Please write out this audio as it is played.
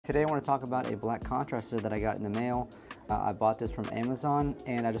Today I want to talk about a black contraster that I got in the mail. I bought this from Amazon,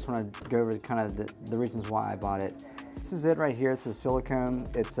 and I just want to go over kind of the reasons why I bought it. This is it right here. It's a silicone.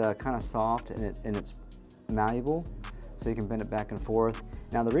 It's kind of soft and it's malleable, so you can bend it back and forth.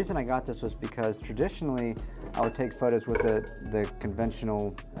 Now the reason I got this was because traditionally I would take photos with the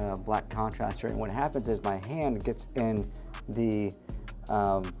conventional black contraster, and what happens is my hand gets in the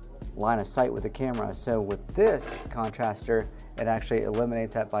line of sight with the camera. So with this contraster, it actually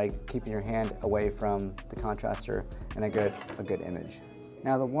eliminates that by keeping your hand away from the contraster and a good image.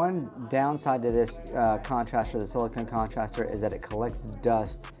 Now the one downside to this contraster, the silicone contraster, is that it collects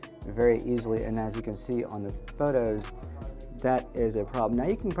dust very easily, and as you can see on the photos, that is a problem. Now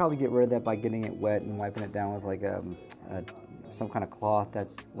you can probably get rid of that by getting it wet and wiping it down with like some kind of cloth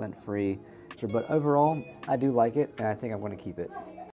that's lint free. But overall, I do like it, and I think I'm going to keep it.